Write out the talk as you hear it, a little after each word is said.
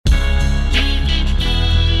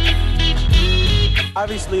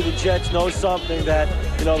Obviously, the Jets know something that,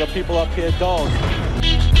 the people up here don't.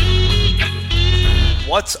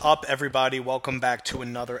 What's up, everybody? Welcome back to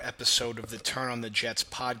another episode of the Turn on the Jets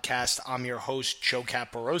podcast. I'm your host, Joe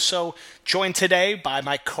Caporoso, joined today by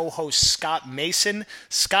my co-host, Scott Mason.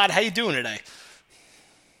 Scott, how you doing today?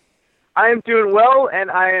 I am doing well, and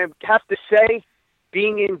I have to say,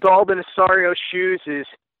 being in Dalvin Osario's shoes is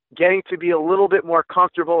getting to be a little bit more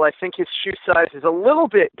comfortable. I think his shoe size is a little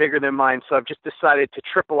bit bigger than mine, so I've just decided to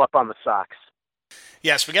triple up on the socks.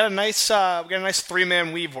 Yes, we got a nice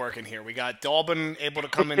three-man weave working here. We got Dalvin able to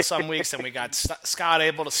come in some weeks, and we got Scott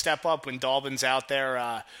able to step up when Dalvin's out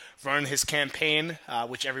there running his campaign,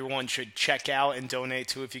 which everyone should check out and donate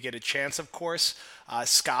to if you get a chance, of course.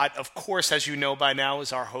 Scott, of course, as you know by now,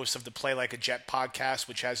 is our host of the Play Like a Jet podcast,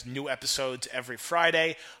 which has new episodes every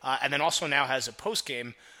Friday, and then also now has a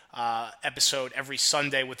post-game episode every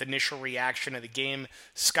Sunday with initial reaction of the game.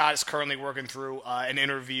 Scott is currently working through an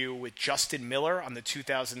interview with Justin Miller on the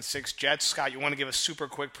 2006 Jets. Scott, you want to give a super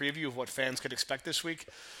quick preview of what fans could expect this week?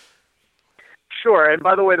 Sure, and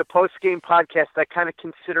by the way, the post-game podcast, I kind of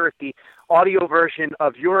consider it the audio version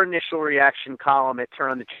of your initial reaction column at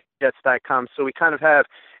turnonthejets.com, so we kind of have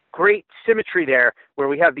great symmetry there where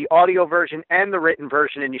we have the audio version and the written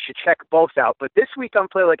version, and you should check both out. But this week on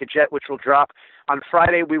Play Like a Jet, which will drop on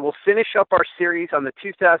Friday, we will finish up our series on the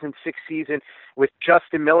 2006 season with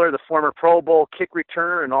Justin Miller, the former Pro Bowl kick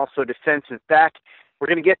returner and also defensive back. We're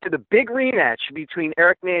going to get to the big rematch between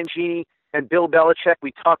Eric Mangini and Bill Belichick.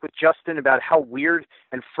 We talked with Justin about how weird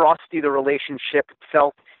and frosty the relationship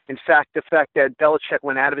felt. In fact, the fact that Belichick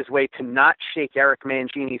went out of his way to not shake Eric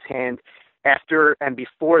Mangini's hand after and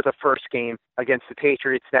before the first game against the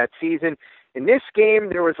Patriots that season. In this game,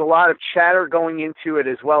 there was a lot of chatter going into it,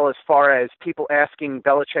 as well as far as people asking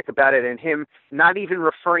Belichick about it and him not even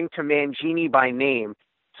referring to Mangini by name.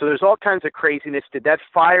 So there's all kinds of craziness. Did that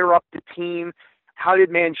fire up the team? How did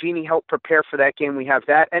Mangini help prepare for that game? We have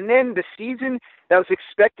that. And then the season that was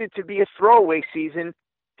expected to be a throwaway season,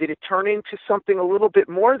 did it turn into something a little bit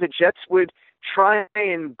more? The Jets would try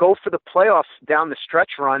and go for the playoffs down the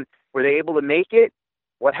stretch run. Were they able to make it?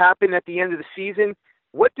 What happened at the end of the season?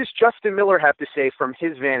 What does Justin Miller have to say from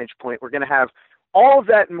his vantage point? We're going to have all of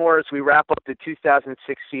that and more as we wrap up the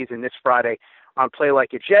 2006 season this Friday on Play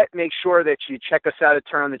Like a Jet. Make sure that you check us out at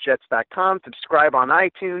turnonthejets.com, subscribe on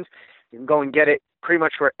iTunes. You can go and get it pretty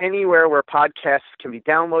much anywhere where podcasts can be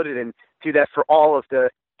downloaded, and do that for all of the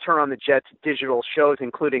Turn on the Jets digital shows,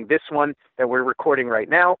 including this one that we're recording right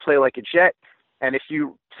now, Play Like a Jet. And if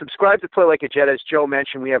you subscribe to Play Like a Jet, as Joe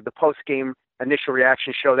mentioned, we have the post-game initial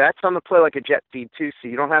reaction show. That's on the Play Like a Jet feed, too, so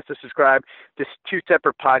you don't have to subscribe to two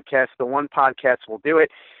separate podcasts. The one podcast will do it.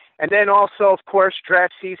 And then also, of course,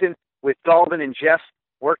 draft season with Dalvin and Jeff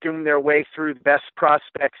working their way through the best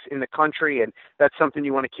prospects in the country, and that's something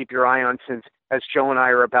you want to keep your eye on since, as Joe and I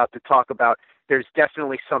are about to talk about, there's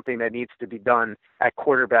definitely something that needs to be done at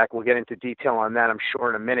quarterback. We'll get into detail on that, I'm sure,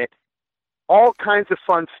 in a minute. All kinds of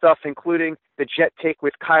fun stuff, including the Jet Take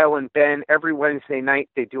with Kyle and Ben. Every Wednesday night,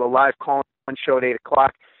 they do a live call-in show at 8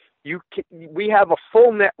 o'clock. We have a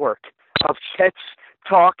full network of Jets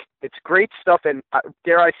talk. It's great stuff, and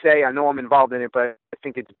dare I say, I know I'm involved in it, but I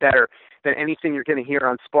think it's better than anything you're going to hear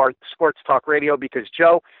on sports talk radio because,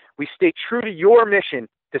 Joe, we stay true to your mission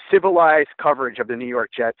to civilize coverage of the New York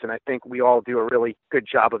Jets, and I think we all do a really good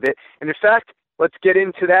job of it. And, in fact, let's get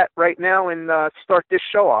into that right now and start this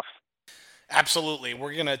show off. Absolutely.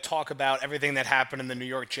 We're going to talk about everything that happened in the New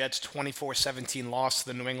York Jets' 24-17 loss to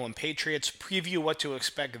the New England Patriots, preview what to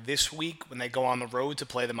expect this week when they go on the road to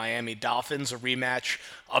play the Miami Dolphins, a rematch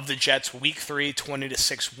of the Jets' Week 3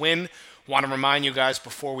 20-6 win. Want to remind you guys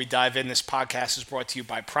before we dive in, this podcast is brought to you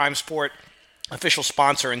by Prime Sport, official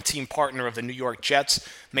sponsor and team partner of the New York Jets.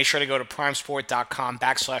 Make sure to go to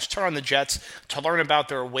primesport.com/turnonthejets to learn about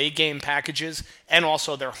their away game packages and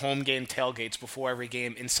also their home game tailgates before every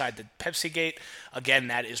game inside the Pepsi Gate. Again,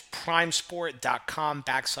 that is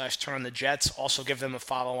primesport.com/turnonthejets. Also give them a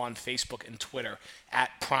follow on Facebook and Twitter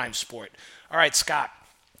at Primesport. All right, Scott.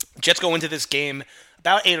 Jets go into this game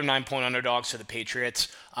about 8 or 9 point underdogs to the Patriots.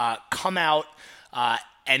 Come out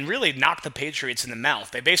and really knock the Patriots in the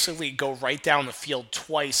mouth. They basically go right down the field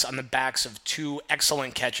twice on the backs of two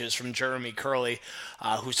excellent catches from Jeremy Curley,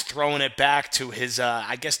 who's throwing it back to his,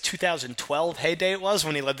 2012 heyday it was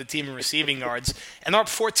when he led the team in receiving yards. And they're up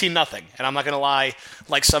 14-0. And I'm not going to lie,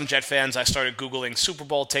 like some Jet fans, I started Googling Super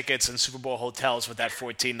Bowl tickets and Super Bowl hotels with that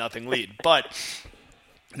 14-0 lead. But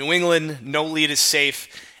New England, no lead is safe.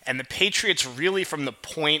 And the Patriots really, from the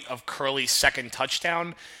point of Curley's second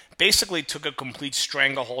touchdown, basically took a complete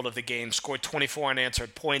stranglehold of the game, scored 24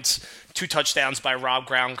 unanswered points, 2 touchdowns by Rob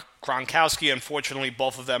Gronkowski. Unfortunately,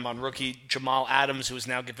 both of them on rookie Jamal Adams, who has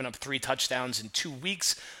now given up 3 touchdowns in 2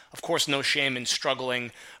 weeks. Of course, no shame in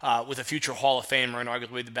struggling with a future Hall of Famer and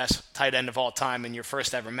arguably the best tight end of all time in your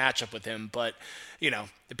first ever matchup with him. But,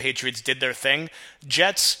 the Patriots did their thing.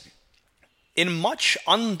 Jets, in much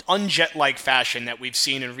un-Jet-like fashion that we've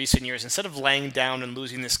seen in recent years, instead of laying down and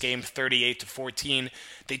losing this game 38-14,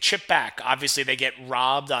 they chip back. Obviously, they get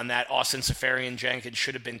robbed on that Austin Seferian-Jenkins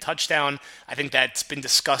should-have-been touchdown. I think that's been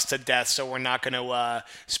discussed to death, so we're not going to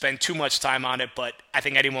spend too much time on it, but I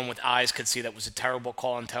think anyone with eyes could see that was a terrible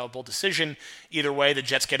call and terrible decision. Either way, the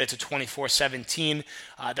Jets get it to 24-17.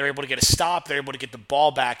 They're able to get a stop. They're able to get the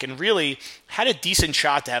ball back, and really had a decent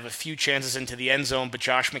shot to have a few chances into the end zone, but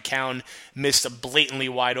Josh McCown missed a blatantly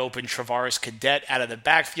wide-open Travaris Cadet out of the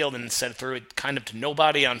backfield and instead threw it kind of to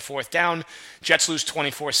nobody on 4th down. Jets lose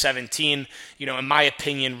 24-17. In my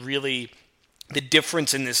opinion, really the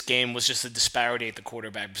difference in this game was just the disparity at the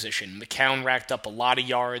quarterback position. McCown racked up a lot of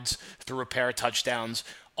yards, threw a pair of touchdowns,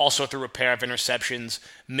 also threw a pair of interceptions,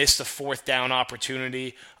 missed a 4th down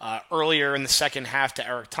opportunity earlier in the second half to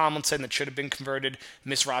Eric Tomlinson that should have been converted,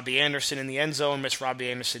 missed Robbie Anderson in the end zone, missed Robbie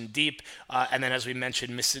Anderson deep, and then, as we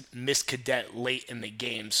mentioned, missed Cadet late in the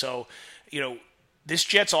game. So, this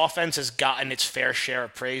Jets offense has gotten its fair share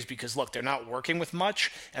of praise because, look, they're not working with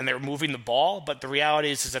much and they're moving the ball, but the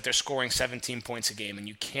reality is that they're scoring 17 points a game, and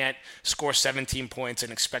you can't score 17 points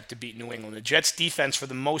and expect to beat New England. The Jets defense, for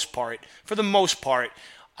the most part,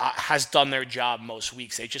 has done their job most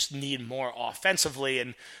weeks. They just need more offensively,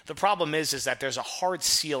 and the problem is that there's a hard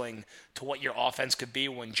ceiling to what your offense could be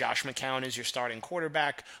when Josh McCown is your starting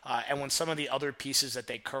quarterback and when some of the other pieces that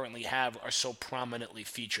they currently have are so prominently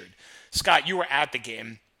featured. Scott, you were at the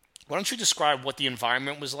game. Why don't you describe what the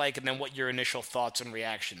environment was like and then what your initial thoughts and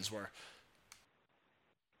reactions were?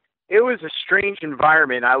 It was a strange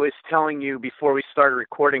environment. I was telling you before we started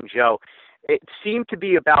recording, Joe, it seemed to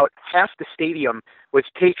be about half the stadium was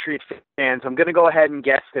Patriot fans. I'm going to go ahead and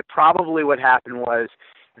guess that probably what happened was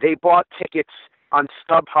they bought tickets on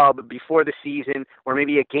StubHub before the season, or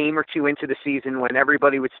maybe a game or two into the season when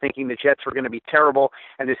everybody was thinking the Jets were going to be terrible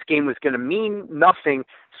and this game was going to mean nothing.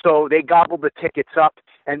 So they gobbled the tickets up,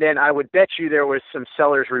 and then I would bet you there was some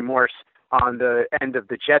seller's remorse on the end of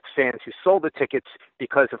the Jets fans who sold the tickets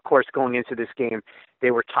because, of course, going into this game,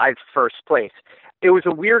 they were tied first place. It was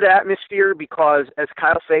a weird atmosphere because, as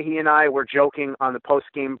Kyle Fahey and I were joking on the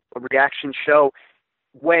post-game reaction show,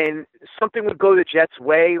 when something would go the Jets'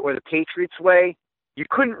 way or the Patriots' way, you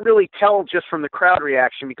couldn't really tell just from the crowd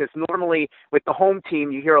reaction, because normally with the home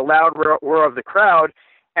team, you hear a loud roar of the crowd,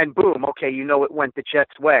 and boom, okay, it went the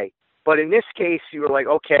Jets' way. But in this case, you were like,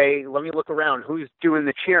 okay, let me look around. Who's doing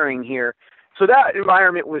the cheering here? So that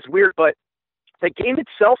environment was weird, but the game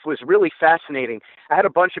itself was really fascinating. I had a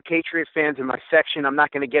bunch of Patriot fans in my section. I'm not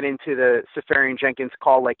going to get into the Seferian-Jenkins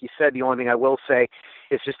call like you said. The only thing I will say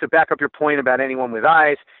is just to back up your point about anyone with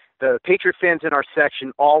eyes. The Patriot fans in our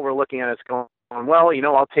section all were looking at us going, well,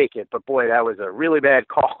 I'll take it. But, boy, that was a really bad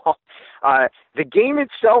call. The game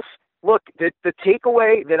itself, look, the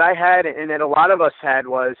takeaway that I had and that a lot of us had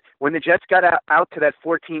was when the Jets got out to that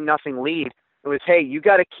 14-0 lead, it was, hey, you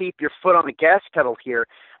got to keep your foot on the gas pedal here.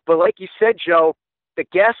 But like you said, Joe, the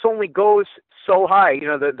gas only goes so high.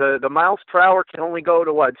 The miles per hour can only go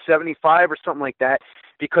to, 75 or something like that,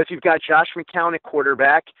 because you've got Josh McCown at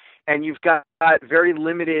quarterback and you've got very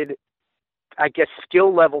limited, I guess,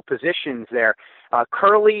 skill level positions there.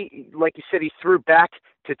 Curley, like you said, he threw back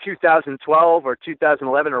to 2012 or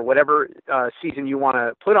 2011 or whatever season you want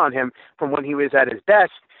to put on him from when he was at his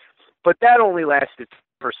best. But that only lasted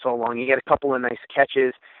for so long. He had a couple of nice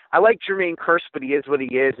catches. I like Jermaine Kearse, but he is what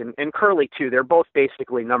he is, and Curley too. They're both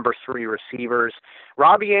basically number 3 receivers.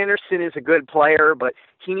 Robbie Anderson is a good player, but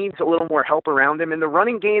he needs a little more help around him. In the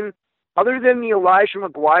running game, other than the Elijah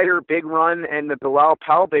McGuire big run and the Bilal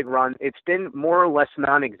Powell big run, it's been more or less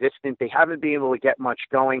non-existent. They haven't been able to get much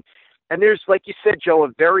going. And there's, like you said, Joe, a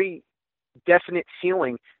very definite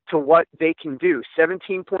ceiling to what they can do.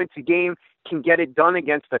 17 points a game can get it done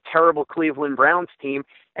against a terrible Cleveland Browns team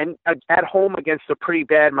and at home against a pretty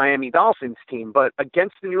bad Miami Dolphins team. But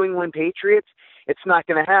against the New England Patriots, it's not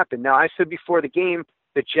going to happen. Now, I said before the game,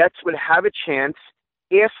 the Jets would have a chance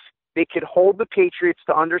if they could hold the Patriots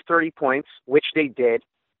to under 30 points, which they did,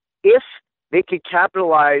 if they could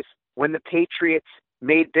capitalize when the Patriots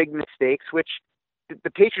made big mistakes, which the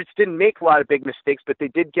Patriots didn't make a lot of big mistakes, but they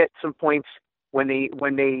did get some points when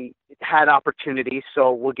they had opportunities,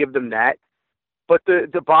 so we'll give them that. But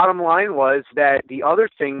the bottom line was that the other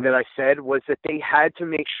thing that I said was that they had to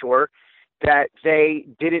make sure that they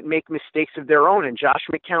didn't make mistakes of their own, and Josh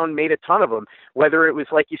McCown made a ton of them, whether it was,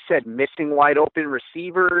 like you said, missing wide open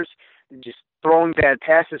receivers, just throwing bad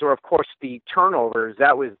passes, or of course the turnovers.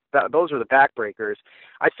 Those were the backbreakers.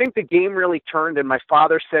 I think the game really turned, and my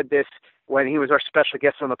father said this when he was our special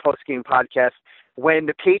guest on the post-game podcast, when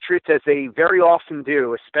the Patriots, as they very often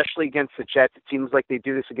do, especially against the Jets, it seems like they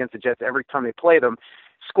do this against the Jets every time they play them,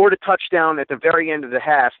 scored a touchdown at the very end of the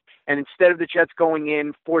half, and instead of the Jets going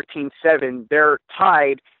in 14-7, they're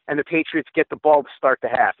tied, and the Patriots get the ball to start the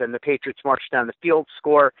half, and the Patriots march down the field,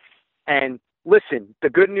 score, and listen, the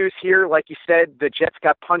good news here, like you said, the Jets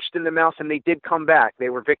got punched in the mouth, and they did come back. They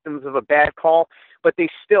were victims of a bad call, but they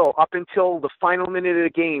still, up until the final minute of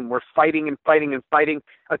the game, were fighting and fighting and fighting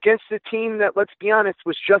against a team that, let's be honest,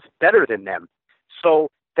 was just better than them.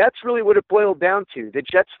 So that's really what it boiled down to. The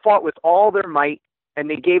Jets fought with all their might,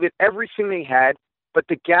 and they gave it everything they had, but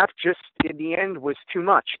the gap just, in the end, was too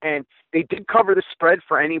much. And they did cover the spread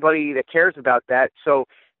for anybody that cares about that. So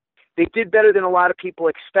they did better than a lot of people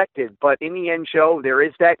expected. But in the end, Joe, there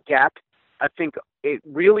is that gap. I think it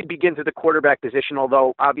really begins at the quarterback position,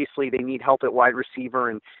 although obviously they need help at wide receiver,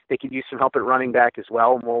 and they could use some help at running back as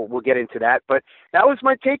well, and we'll get into that. But that was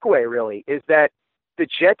my takeaway, really, is that the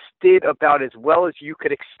Jets did about as well as you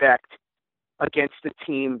could expect against a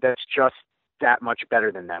team that's just that much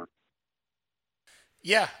better than them.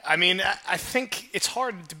 Yeah, I mean, I think it's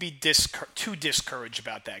hard to be too discouraged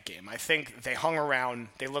about that game. I think they hung around.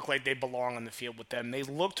 They looked like they belong on the field with them. They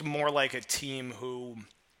looked more like a team who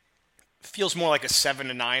feels more like a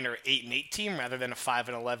 7-9 or 8-8 team rather than a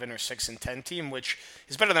 5-11 or 6-10 team, which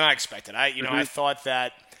is better than I expected. I thought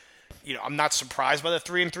that, I'm not surprised by the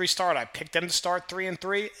 3-3 start. I picked them to start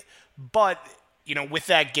 3-3, but with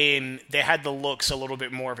that game, they had the looks a little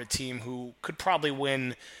bit more of a team who could probably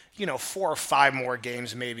win, 4 or 5 more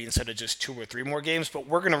games maybe instead of just 2 or 3 more games. But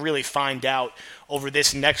we're going to really find out over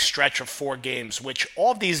this next stretch of 4 games, which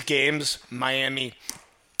all of these games, Miami,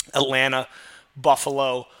 Atlanta,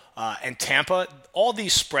 Buffalo, and Tampa, all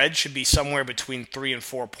these spreads should be somewhere between 3 and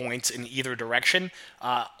 4 points in either direction.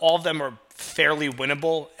 All of them are fairly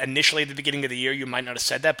winnable. Initially at the beginning of the year, you might not have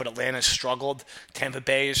said that, but Atlanta struggled, Tampa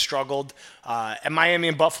Bay has struggled, and Miami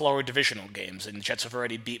and Buffalo are divisional games, and the Jets have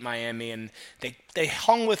already beat Miami, and they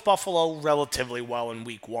hung with Buffalo relatively well in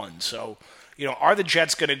week 1. So, are the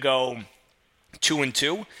Jets going to go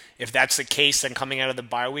 2-2? If that's the case, then coming out of the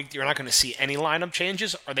bye week, you're not going to see any lineup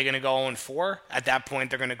changes. Are they going to go 0-4? At that point,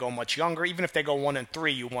 they're going to go much younger. Even if they go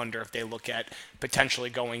 1-3, you wonder if they look at potentially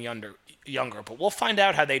going younger. But we'll find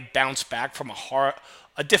out how they bounce back from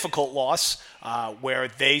a difficult loss where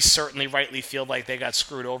they certainly rightly feel like they got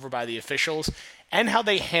screwed over by the officials, and how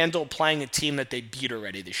they handle playing a team that they beat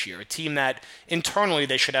already this year, a team that internally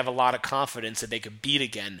they should have a lot of confidence that they could beat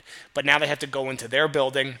again. But now they have to go into their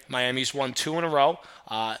building. Miami's won 2 in a row,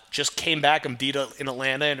 just came back and beat in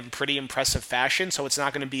Atlanta in pretty impressive fashion, so it's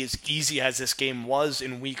not going to be as easy as this game was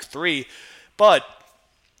in week 3. But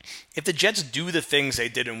if the Jets do the things they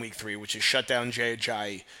did in week 3, which is shut down Jay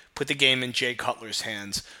Ajayi, put the game in Jay Cutler's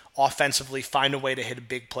hands, offensively find a way to hit a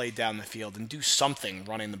big play down the field and do something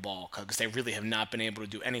running the ball, because they really have not been able to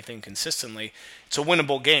do anything consistently, it's a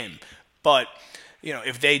winnable game. But,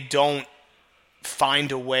 if they don't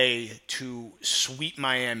find a way to sweep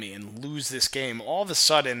Miami and lose this game, all of a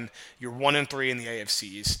sudden you're 1-3 in the AFC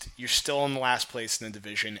East. You're still in the last place in the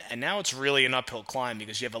division, and now it's really an uphill climb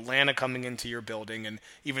because you have Atlanta coming into your building, and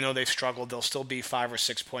even though they've struggled, they'll still be 5 or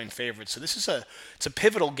 6 point favorites. So this is it's a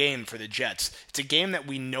pivotal game for the Jets. It's a game that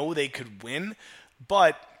we know they could win,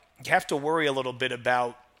 but you have to worry a little bit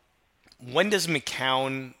about when does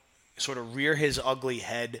McCown sort of rear his ugly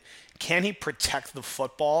head. Can he protect the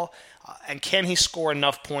football? And can he score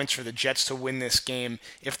enough points for the Jets to win this game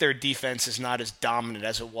if their defense is not as dominant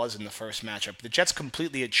as it was in the first matchup? The Jets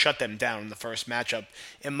completely had shut them down in the first matchup.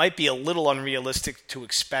 It might be a little unrealistic to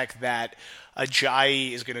expect that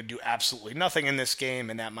Ajayi is going to do absolutely nothing in this game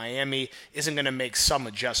and that Miami isn't going to make some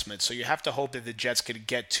adjustments. So you have to hope that the Jets could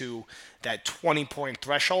get to that 20-point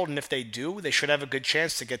threshold, and if they do, they should have a good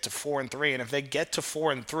chance to get to 4-3. And if they get to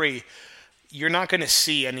 4-3, you're not going to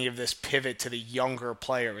see any of this pivot to the younger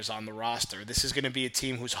players on the roster. This is going to be a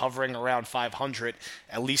team who's hovering around 500,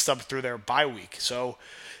 at least up through their bye week. So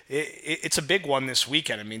it's a big one this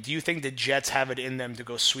weekend. I mean, do you think the Jets have it in them to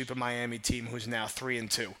go sweep a Miami team who's now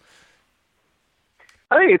 3-2?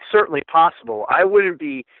 I think it's certainly possible. I wouldn't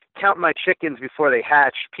be counting my chickens before they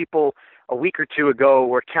hatch. People a week or two ago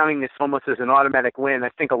were counting this almost as an automatic win. I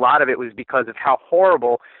think a lot of it was because of how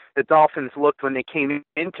horrible the Dolphins looked when they came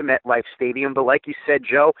into MetLife Stadium. But like you said,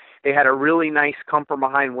 Joe, they had a really nice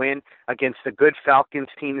come-from-behind win against a good Falcons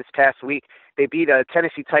team this past week. They beat a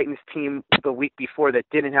Tennessee Titans team the week before that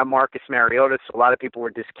didn't have Marcus Mariota, so a lot of people were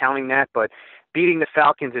discounting that. But beating the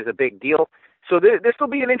Falcons is a big deal. So this will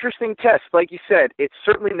be an interesting test. Like you said, it's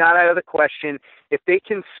certainly not out of the question. If they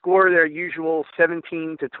can score their usual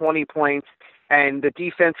 17 to 20 points and the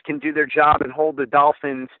defense can do their job and hold the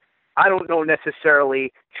Dolphins, I don't know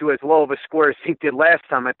necessarily to as low of a score as they did last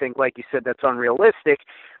time. I think, like you said, that's unrealistic.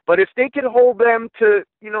 But if they could hold them to,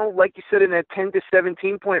 like you said, in that 10 to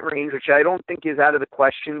 17 point range, which I don't think is out of the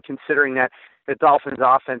question considering that the Dolphins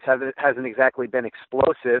offense hasn't exactly been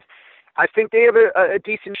explosive, I think they have a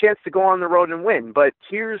decent chance to go on the road and win. But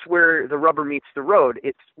here's where the rubber meets the road.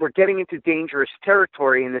 We're getting into dangerous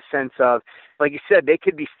territory in the sense of, like you said, they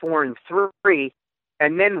could be 4-3,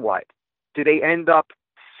 and then what? Do they end up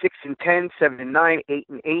 6-10, 7-9,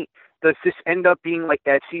 8-8? Does this end up being like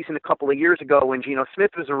that season a couple of years ago when Geno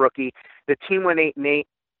Smith was a rookie? The team went 8-8.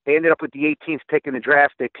 They ended up with the 18th pick in the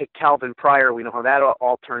draft. They picked Calvin Pryor. We know how that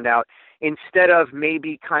all turned out. Instead of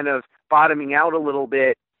maybe kind of bottoming out a little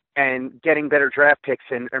bit and getting better draft picks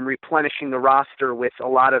and replenishing the roster with a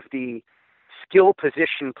lot of the skill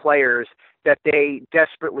position players that they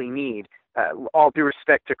desperately need. All due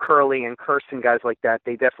respect to Curley and Kirsten, guys like that,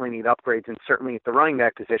 they definitely need upgrades, and certainly at the running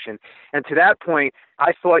back position. And to that point,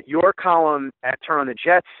 I thought your column at Turn on the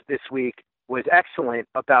Jets this week was excellent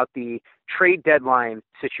about the trade deadline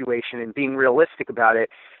situation and being realistic about it.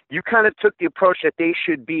 You kind of took the approach that they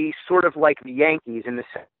should be sort of like the Yankees in the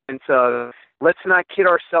sense of, let's not kid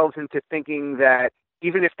ourselves into thinking that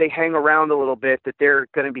even if they hang around a little bit, that they're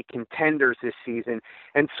going to be contenders this season.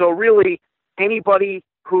 And so really anybody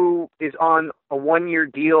who is on a one-year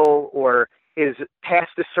deal or is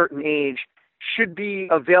past a certain age should be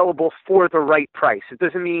available for the right price. It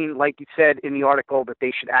doesn't mean, like you said in the article, that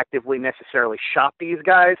they should actively necessarily shop these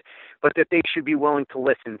guys, but that they should be willing to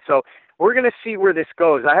listen. So we're going to see where this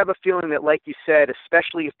goes. I have a feeling that, like you said,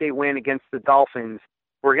 especially if they win against the Dolphins,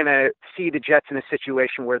 we're going to see the Jets in a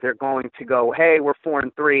situation where they're going to go, hey, we're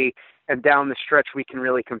 4-3, and down the stretch we can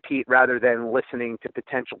really compete, rather than listening to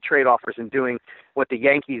potential trade offers and doing what the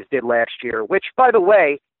Yankees did last year, which, by the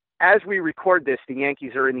way, as we record this, the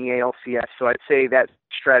Yankees are in the ALCS, so I'd say that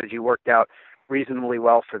strategy worked out reasonably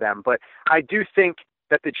well for them. But I do think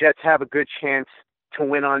that the Jets have a good chance to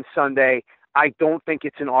win on Sunday. I don't think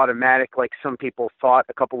it's an automatic like some people thought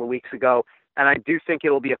a couple of weeks ago, and I do think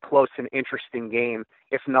it'll be a close and interesting game,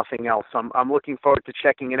 if nothing else. I'm looking forward to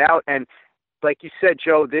checking it out, and like you said,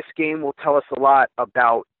 Joe, this game will tell us a lot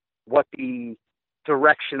about what the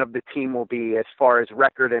direction of the team will be as far as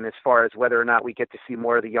record and as far as whether or not we get to see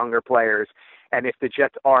more of the younger players and if the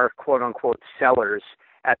Jets are quote-unquote sellers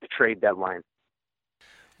at the trade deadline.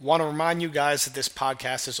 Want to remind you guys that this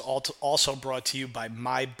podcast is also brought to you by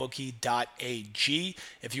mybookie.ag.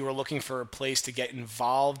 If you are looking for a place to get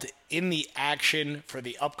involved in the action for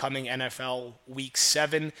the upcoming NFL Week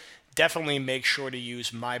 7, definitely make sure to use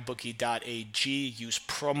mybookie.ag. Use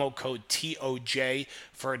promo code TOJ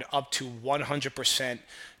for an up to 100%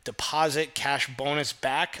 deposit cash bonus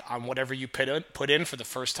back on whatever you put in for the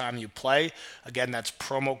first time you play. Again, that's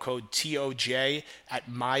promo code TOJ at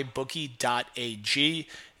mybookie.ag.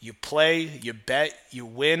 You play, you bet, you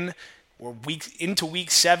win. We're into week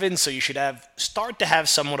 7, so you should start to have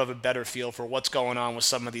somewhat of a better feel for what's going on with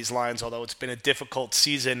some of these lines, although it's been a difficult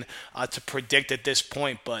season to predict at this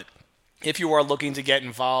point. But if you are looking to get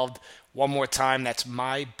involved, one more time, that's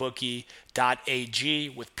mybookie.ag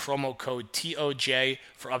with promo code TOJ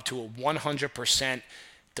for up to a 100%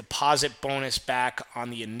 deposit bonus back on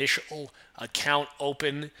the initial account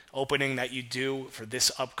opening that you do for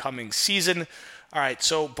this upcoming season. All right,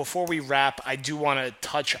 so before we wrap, I do want to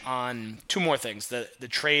touch on two more things. The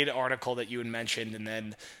trade article that you had mentioned, and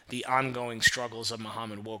then the ongoing struggles of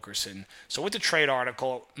Muhammad Wilkerson. So with the trade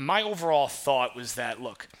article, my overall thought was that,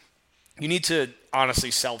 look, you need to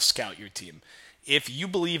honestly self-scout your team. If you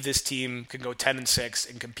believe this team can go 10-6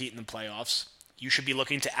 and compete in the playoffs, you should be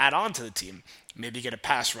looking to add on to the team. Maybe get a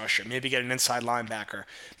pass rusher, maybe get an inside linebacker,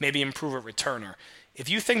 maybe improve a returner. If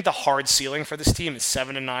you think the hard ceiling for this team is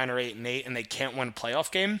 7-9 or 8-8 and they can't win a playoff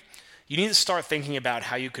game, you need to start thinking about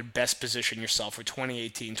how you could best position yourself for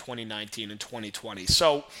 2018, 2019, and 2020.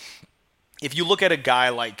 So if you look at a guy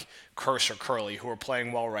like Kearse or Curley, who are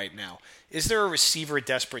playing well right now, is there a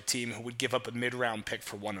receiver-desperate team who would give up a mid-round pick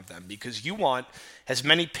for one of them? Because you want as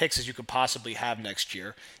many picks as you could possibly have next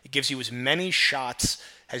year. It gives you as many shots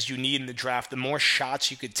as you need in the draft. The more shots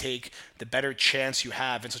you could take, the better chance you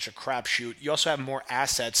have in such a crapshoot. You also have more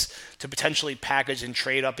assets to potentially package and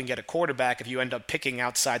trade up and get a quarterback if you end up picking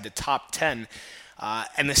outside the top 10.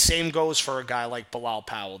 And the same goes for a guy like Bilal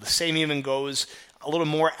Powell. The same even goes a little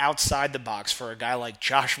more outside the box for a guy like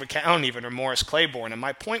Josh McCown even, or Morris Claiborne. And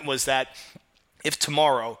my point was that if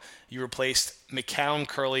tomorrow you replaced McCown,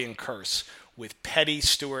 Curley, and Kearse with Petty,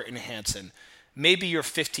 Stewart, and Hansen, maybe you're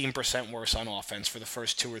 15% worse on offense for the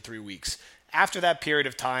first 2 or 3 weeks. After that period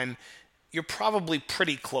of time, you're probably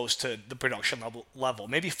pretty close to the production level,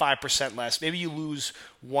 maybe 5% less. Maybe you lose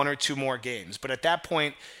 1 or 2 more games. But at that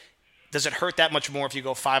point, does it hurt that much more if you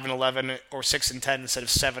go 5-11 or 6-10 instead of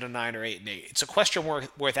 7-9 or 8-8? It's a question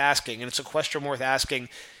worth asking, and it's a question worth asking: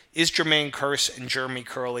 is Jermaine Kearse and Jeremy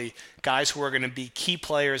Curley guys who are going to be key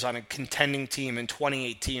players on a contending team in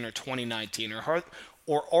 2018 or 2019,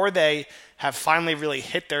 or are they have finally really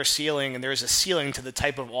hit their ceiling, and there's a ceiling to the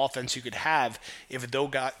type of offense you could have if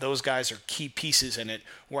those guys are key pieces in it,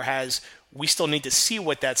 whereas we still need to see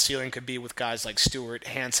what that ceiling could be with guys like Stewart,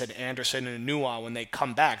 Hansen, Anderson, and Anua when they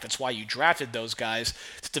come back. That's why you drafted those guys,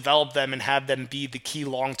 to develop them and have them be the key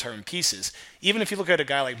long-term pieces. Even if you look at a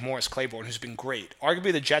guy like Morris Claiborne, who's been great,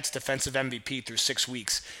 arguably the Jets' defensive MVP through 6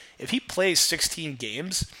 weeks, if he plays 16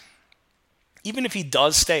 games, even if he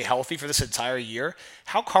does stay healthy for this entire year,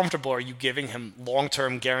 how comfortable are you giving him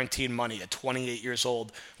long-term guaranteed money at 28 years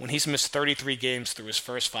old when he's missed 33 games through his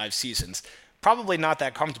first 5 seasons? Probably not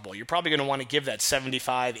that comfortable. You're probably going to want to give that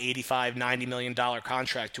 $75, $85, $90 million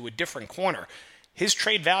contract to a different corner. His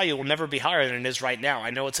trade value will never be higher than it is right now.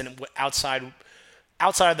 I know it's an outside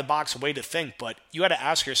of the box way to think, but you got to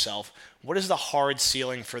ask yourself, what is the hard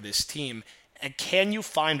ceiling for this team? And can you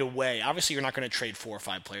find a way? Obviously, you're not going to trade 4 or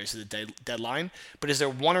 5 players at the deadline, but is there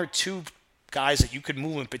 1 or 2 guys that you could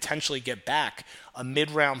move and potentially get back a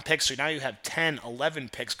mid-round pick? So now you have 10, 11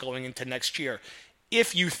 picks going into next year.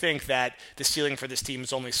 If you think that the ceiling for this team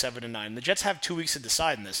is only 7-9, the Jets have 2 weeks to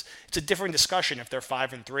decide on this. It's a different discussion if they're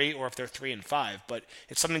 5-3 or if they're 3-5, but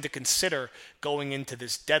it's something to consider going into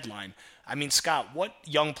this deadline. I mean, Scott, what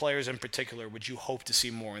young players in particular would you hope to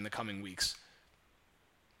see more in the coming weeks?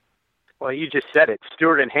 Well, you just said it.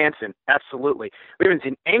 Stewart and Hansen, absolutely. We haven't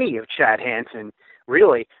seen any of Chad Hansen,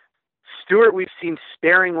 really. Stewart, we've seen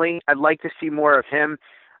sparingly. I'd like to see more of him.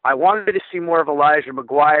 I wanted to see more of Elijah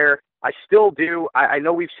McGuire. I still do. I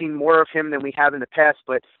know we've seen more of him than we have in the past,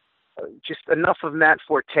 but just enough of Matt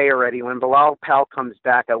Forte already. When Bilal Powell comes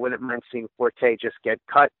back, I wouldn't mind seeing Forte just get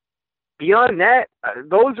cut. Beyond that,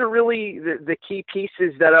 those are really the key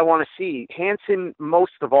pieces that I want to see. Hansen,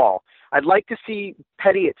 most of all. I'd like to see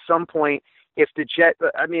Petty at some point. If the Jets,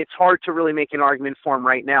 I mean, it's hard to really make an argument for him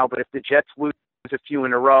right now, but if the Jets lose a few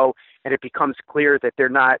in a row and it becomes clear that they're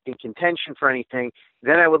not in contention for anything,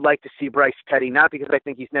 then I would like to see Bryce Petty, not because I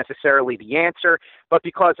think he's necessarily the answer, but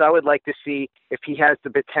because I would like to see if he has the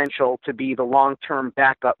potential to be the long-term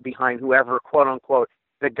backup behind whoever, quote-unquote,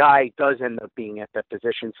 the guy does end up being at that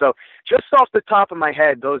position. So just off the top of my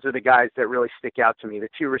head, those are the guys that really stick out to me, the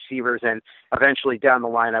 2 receivers, and eventually down the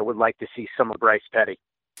line I would like to see some of Bryce Petty.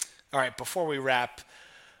 All right, before we wrap,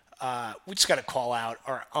 we just got to call out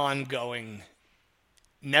our ongoing,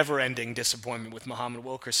 never-ending disappointment with Muhammad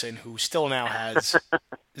Wilkerson, who still now has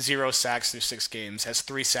 0 sacks through 6 games, has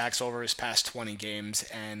 3 sacks over his past 20 games.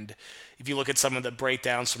 And if you look at some of the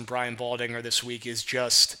breakdowns from Brian Baldinger this week, is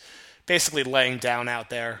just basically laying down out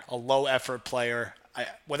there, a low-effort player.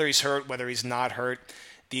 Whether he's hurt, whether he's not hurt,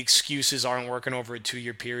 the excuses aren't working over a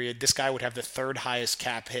 2-year period. This guy would have the 3rd highest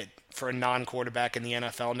cap hit for a non-quarterback in the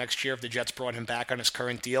NFL next year if the Jets brought him back on his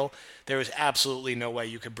current deal. There is absolutely no way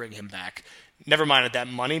you could bring him back. Never mind at that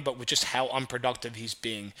money, but with just how unproductive he's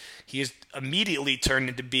being. He has immediately turned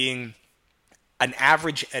into being an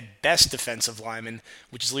average at best defensive lineman,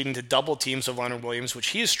 which is leading to double teams of Leonard Williams, which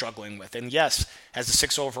he is struggling with. And yes, as the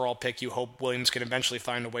 6th overall pick, you hope Williams can eventually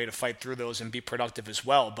find a way to fight through those and be productive as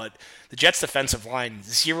well. But the Jets' defensive line,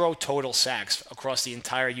 0 total sacks across the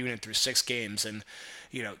entire unit through 6 games. And,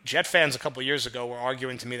 you know, Jet fans a couple years ago were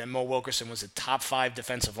arguing to me that Mo Wilkerson was a top 5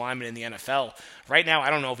 defensive lineman in the NFL. Right now, I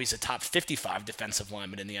don't know if he's a top 55 defensive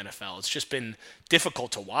lineman in the NFL. It's just been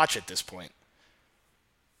difficult to watch at this point.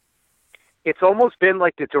 It's almost been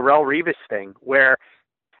like the Darrelle Revis thing, where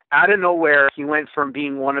out of nowhere he went from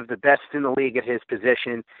being one of the best in the league at his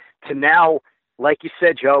position to now, like you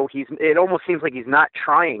said, Joe, it almost seems like he's not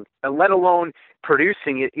trying, let alone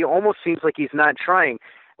producing it. It almost seems like he's not trying.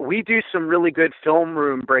 we do some really good film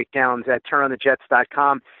room breakdowns at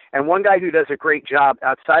TurnOnTheJets.com. And one guy who does a great job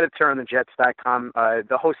outside of TurnOnTheJets.com,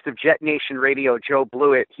 the host of Jet Nation Radio, Joe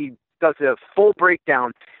Blewett, he does a full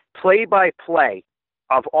breakdown, play-by-play,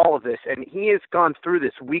 of all of this. And he has gone through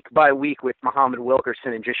this week by week with Muhammad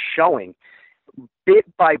Wilkerson and just showing bit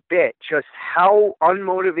by bit just how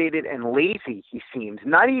unmotivated and lazy he seems.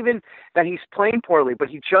 Not even that he's playing poorly, but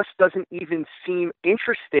he just doesn't even seem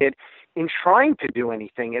interested in trying to do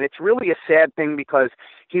anything. And it's really a sad thing because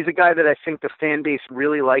he's a guy that I think the fan base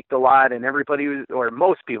really liked a lot, and everybody, or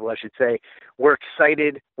most people I should say, were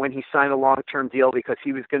excited when he signed a long-term deal because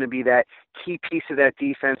he was going to be that key piece of that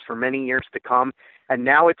defense for many years to come. And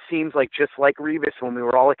now it seems like, just like Revis, when we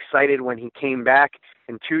were all excited when he came back,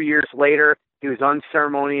 and 2 years later he was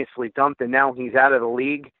unceremoniously dumped, and now he's out of the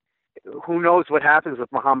league. Who knows what happens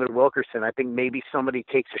with Muhammad Wilkerson? I think maybe somebody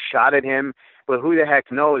takes a shot at him, but who the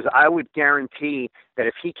heck knows? I would guarantee that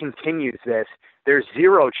if he continues this, there's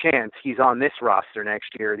zero chance he's on this roster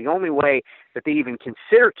next year. The only way that they even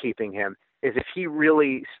consider keeping him is if he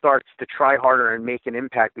really starts to try harder and make an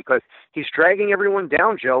impact, because he's dragging everyone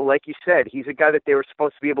down, Joe. Like you said, he's a guy that they were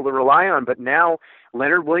supposed to be able to rely on, but now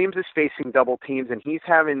Leonard Williams is facing double teams, and he's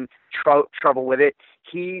having trouble with it.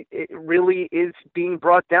 It really is being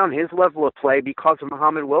brought down, his level of play, because of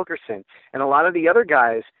Muhammad Wilkerson. And a lot of the other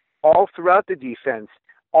guys all throughout the defense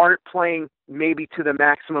aren't playing maybe to the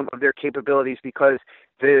maximum of their capabilities because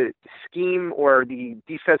the scheme, or the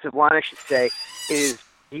defensive line, I should say, is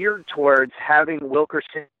geared towards having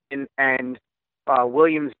Wilkerson and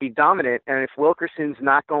Williams be dominant. And if Wilkerson's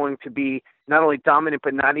not going to be not only dominant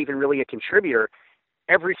but not even really a contributor,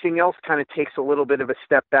 everything else kind of takes a little bit of a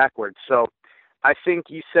step backwards. So I think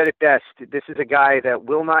you said it best. This is a guy that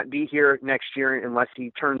will not be here next year unless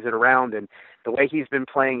he turns it around. And the way he's been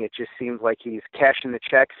playing, it just seems like he's cashing the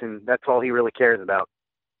checks, and that's all he really cares about.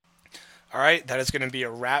 All right, that is going to be a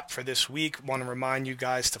wrap for this week. Want to remind you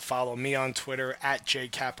guys to follow me on Twitter at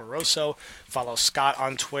jcaparoso. Follow Scott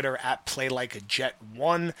on Twitter at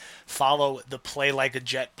PlayLikeAJet1. Follow the Play Like a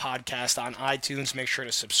Jet podcast on iTunes. Make sure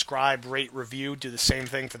to subscribe, rate, review. Do the same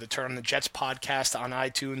thing for the Turn on the Jets podcast on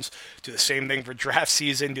iTunes. Do the same thing for draft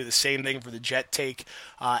season. Do the same thing for the Jet Take.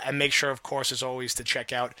 And make sure, of course, as always, to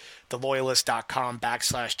check out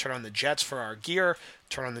theloyalist.com/TurnOnTheJets for our gear.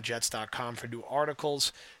 TurnOnTheJets.com for new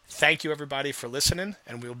articles. Thank you, everybody, for listening,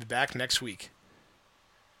 and we'll be back next week.